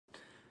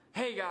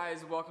Hey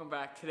guys, welcome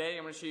back. Today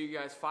I'm going to show you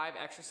guys 5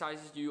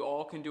 exercises you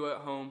all can do at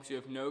home so you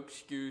have no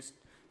excuse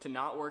to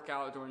not work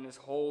out during this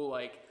whole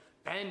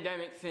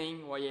pandemic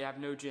thing while you have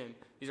no gym.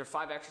 These are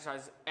 5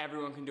 exercises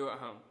everyone can do at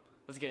home.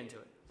 Let's get into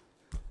it.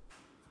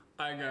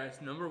 Alright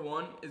guys, number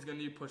 1 is going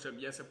to be push-up.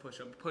 Yes, a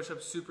push-up.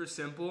 Push-up's super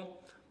simple,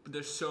 but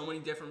there's so many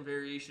different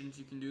variations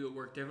you can do that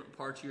work different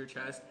parts of your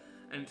chest,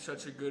 and it's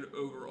such a good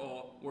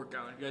overall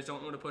workout. If you guys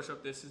don't know what a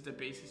push-up, this is the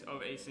basis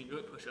of a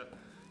singlet push-up.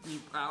 You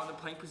are out in the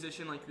plank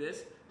position like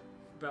this,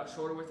 about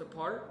shoulder width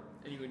apart,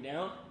 and you go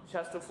down,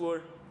 chest to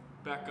floor,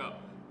 back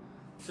up.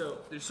 So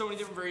there's so many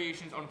different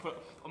variations.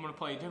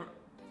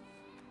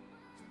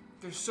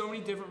 There's so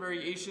many different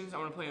variations.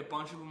 I'm gonna play a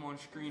bunch of them on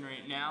screen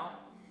right now.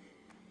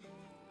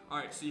 All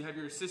right, so you have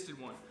your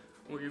assisted one,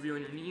 where you're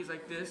on your knees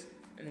like this,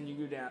 and then you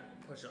go down,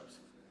 push-ups.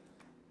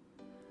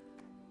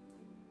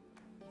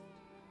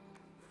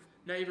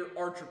 Now you have your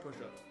archer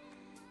push-up.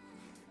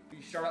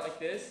 You start out like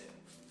this,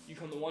 you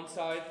come to one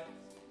side,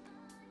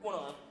 one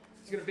arm.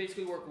 It's gonna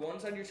basically work one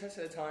side of your chest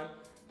at a time,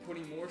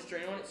 putting more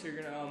strain on it, so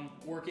you're gonna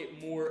work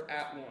it more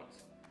at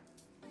once.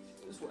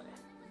 This way.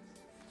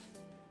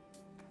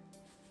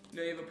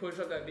 Now you have a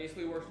push-up that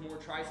basically works more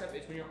tricep.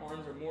 It's when your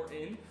arms are more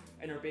in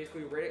and are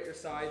basically right at your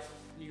sides.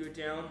 You go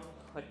down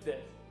like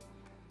this.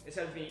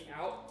 Instead of being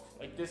out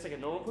like this, like a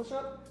normal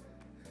push-up,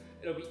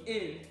 it'll be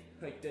in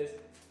like this,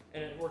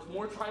 and it works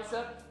more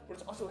tricep,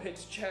 but it also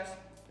hits chest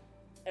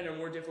and are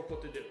more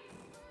difficult to do.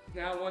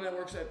 Now one that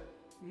works at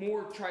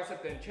more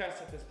tricep than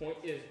chest at this point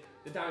is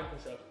the diamond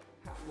push-up.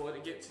 What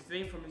it gets its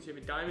name from is you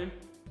have a diamond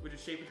with a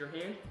shape of your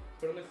hand,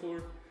 put it on the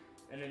floor,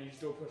 and then you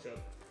just do a push-up.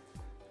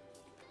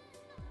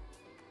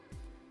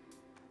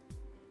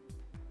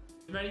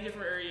 Many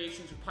different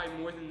variations, there's probably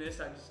more than this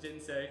I just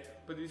didn't say,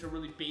 but these are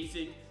really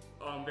basic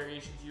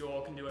variations you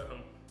all can do at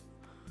home.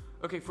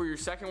 Okay, for your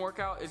second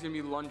workout is gonna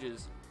be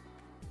lunges.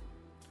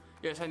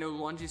 Yes, I know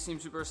lunges seem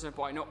super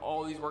simple. I know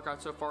all these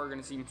workouts so far are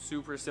gonna seem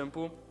super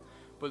simple,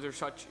 but they're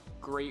such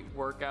great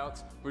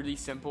workouts, really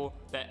simple,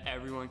 that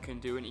everyone can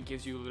do, and it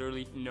gives you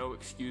literally no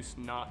excuse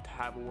not to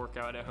have a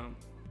workout at home.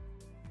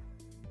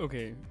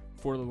 Okay,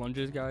 for the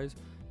lunges, guys,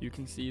 you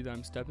can see that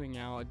I'm stepping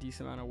out a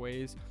decent amount of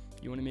ways.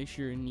 You wanna make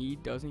sure your knee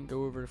doesn't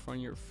go over the front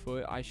of your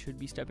foot. I should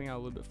be stepping out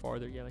a little bit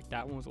farther. Yeah, like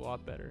that one was a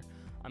lot better.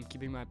 I'm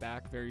keeping my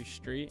back very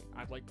straight.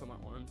 I'd like to put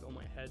my arms on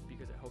my head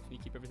because it helps me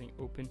keep everything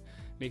open,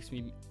 makes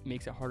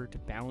it harder to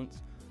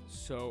balance,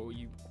 so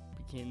you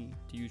begin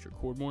to use your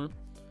core more.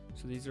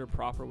 So these are a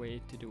proper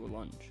way to do a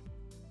lunge.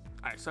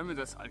 Alright, so I'm at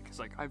this side because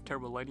I have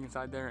terrible lighting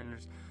inside there and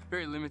there's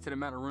very limited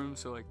amount of room,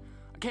 so I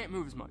can't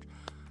move as much.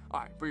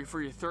 Alright,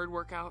 for your third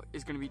workout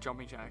is gonna be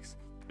jumping jacks.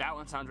 That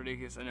one sounds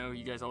ridiculous. I know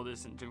you guys all do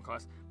this in gym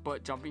class,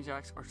 but jumping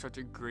jacks are such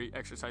a great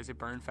exercise. They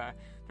burn fat.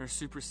 They're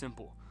super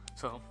simple.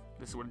 So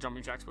this is what a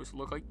jumping jack's supposed to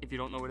look like if you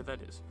don't know what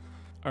that is.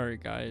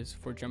 Alright guys,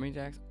 for jumping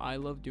jacks, I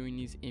love doing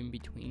these in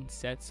between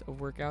sets of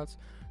workouts.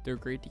 They're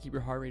great to keep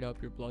your heart rate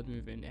up, your blood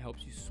moving. It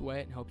helps you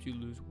sweat and helps you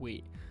lose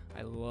weight.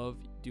 I love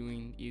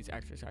doing these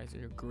exercises.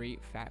 They're great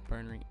fat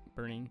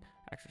burning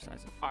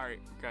exercises. Alright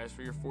guys,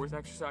 for your fourth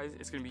exercise,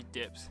 it's gonna be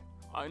dips.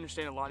 I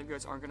understand a lot of you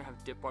guys aren't gonna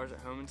have dip bars at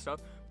home and stuff,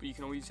 but you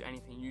can always use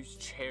anything. Use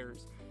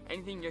chairs,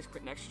 anything you guys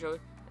put next to each other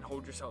and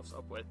hold yourselves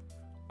up with.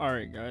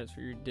 Alright guys,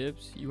 for your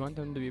dips, you want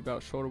them to be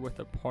about shoulder width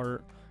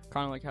apart,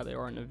 kind of like how they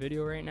are in the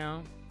video right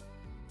now.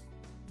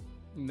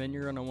 And then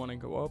you're gonna want to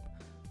go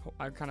up.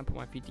 I kind of put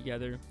my feet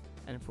together,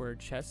 and for a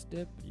chest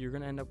dip, you're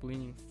gonna end up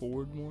leaning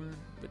forward more,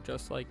 but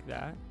just like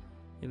that.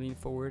 You lean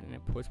forward and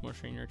it puts more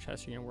strain in your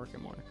chest, you're gonna work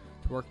it more.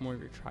 To work more of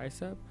your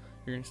tricep,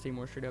 you're gonna stay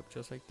more straight up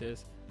just like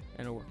this,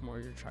 and it'll work more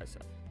of your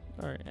tricep.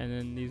 Alright, and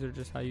then these are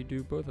just how you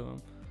do both of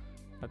them.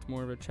 That's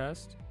more of a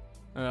chest,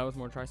 and that was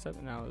more tricep,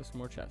 and now this is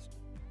more chest.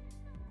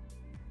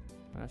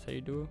 And that's how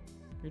you do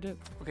your dip.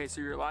 Okay,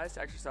 so your last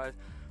exercise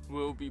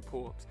will be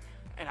pull-ups.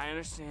 And I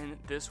understand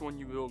this one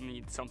you will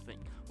need something.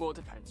 Well, it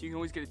depends. You can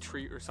always get a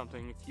treat or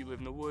something if you live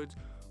in the woods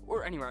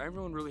or anywhere.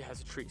 Everyone really has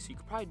a tree, so you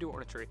could probably do it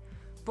on a tree.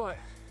 But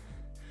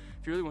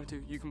if you really want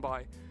to, you can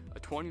buy a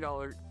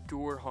 $20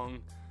 door hung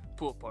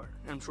pull-up bar.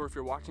 And I'm sure if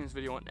you're watching this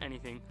video on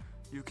anything,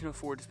 you can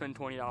afford to spend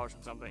 $20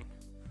 on something.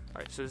 All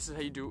right, so this is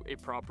how you do a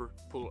proper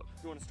pull-up.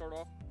 You want to start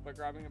off by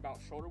grabbing about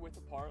shoulder width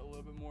apart, a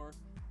little bit more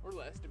or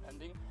less,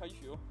 depending how you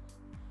feel.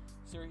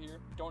 So right here,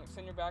 don't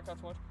extend your back out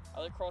too much.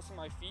 I like crossing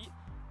my feet,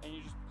 and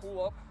you just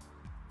pull up,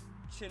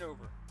 chin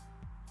over,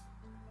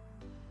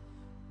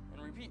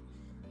 and repeat.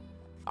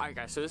 All right,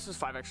 guys, so this is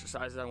 5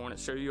 exercises I want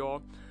to show you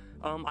all.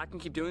 I can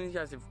keep doing these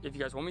guys if you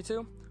guys want me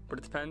to, but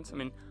it depends. I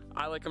mean,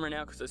 I like them right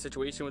now because the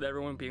situation with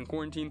everyone being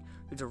quarantined,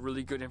 these are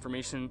really good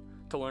information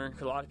to learn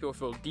because a lot of people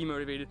feel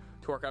demotivated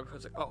to work out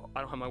because oh,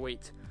 I don't have my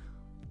weights.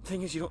 The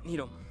thing is, you don't need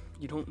them.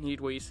 You don't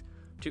need weights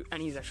to do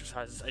any of these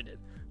exercises I did.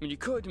 I mean, you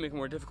could to make it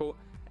more difficult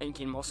and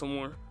gain muscle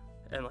more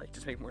and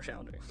just make it more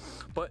challenging.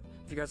 But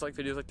if you guys like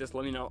videos like this,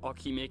 let me know. I'll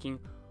keep making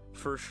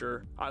for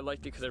sure. I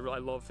liked it because I really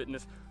love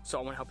fitness, so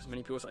I want to help as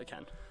many people as I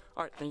can.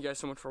 All right, thank you guys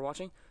so much for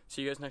watching.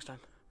 See you guys next time.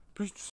 Peace.